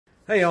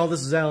Hey y'all,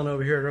 this is Alan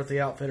over here at Earthly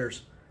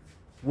Outfitters.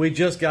 We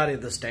just got in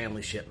the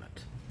Stanley shipment.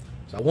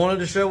 So I wanted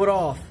to show it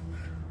off.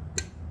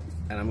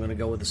 And I'm gonna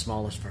go with the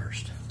smallest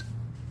first.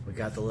 We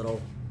got the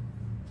little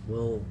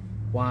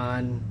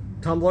wine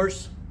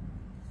tumblers.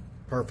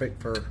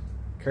 Perfect for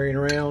carrying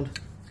around.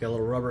 It's got a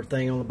little rubber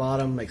thing on the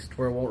bottom, makes it to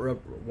where it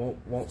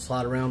won't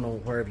slide around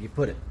on wherever you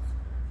put it.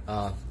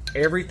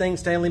 Everything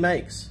Stanley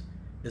makes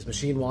is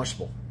machine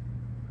washable.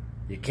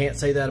 You can't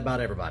say that about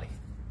everybody.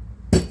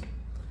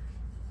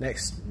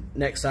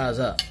 Next size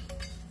up,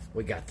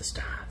 we got the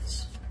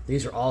Steins.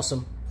 These are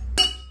awesome.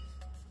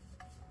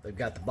 They've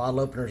got the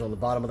bottle openers on the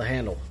bottom of the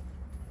handle.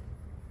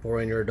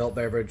 Pour in your adult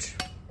beverage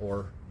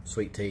or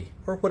sweet tea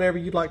or whatever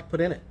you'd like to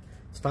put in it.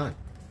 It's fine.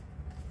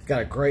 It's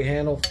got a great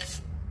handle.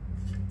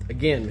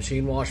 Again,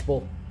 machine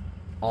washable.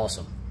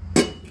 Awesome.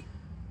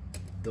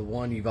 The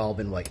one you've all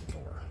been waiting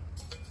for.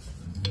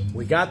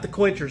 We got the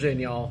quenchers in,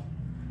 y'all.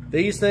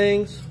 These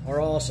things are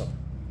awesome.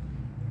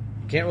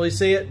 You can't really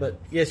see it, but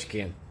yes you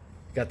can.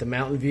 Got the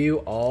mountain view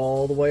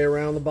all the way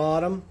around the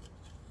bottom.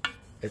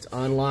 It's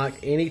unlike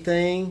any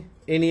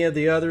of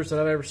the others that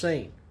I've ever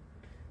seen.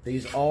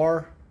 These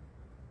are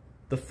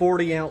the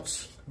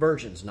 40-ounce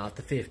versions, not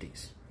the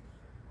 50s.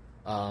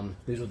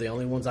 These were the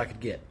only ones I could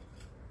get.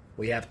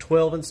 We have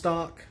 12 in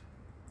stock.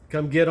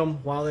 Come get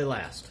them while they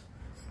last.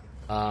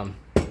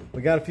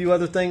 We got a few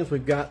other things.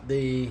 We've got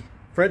the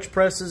French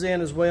presses in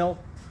as well.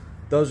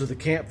 Those are the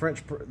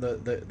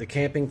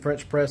camping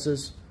French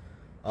presses.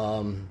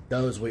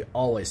 Those we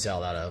always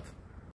sell out of.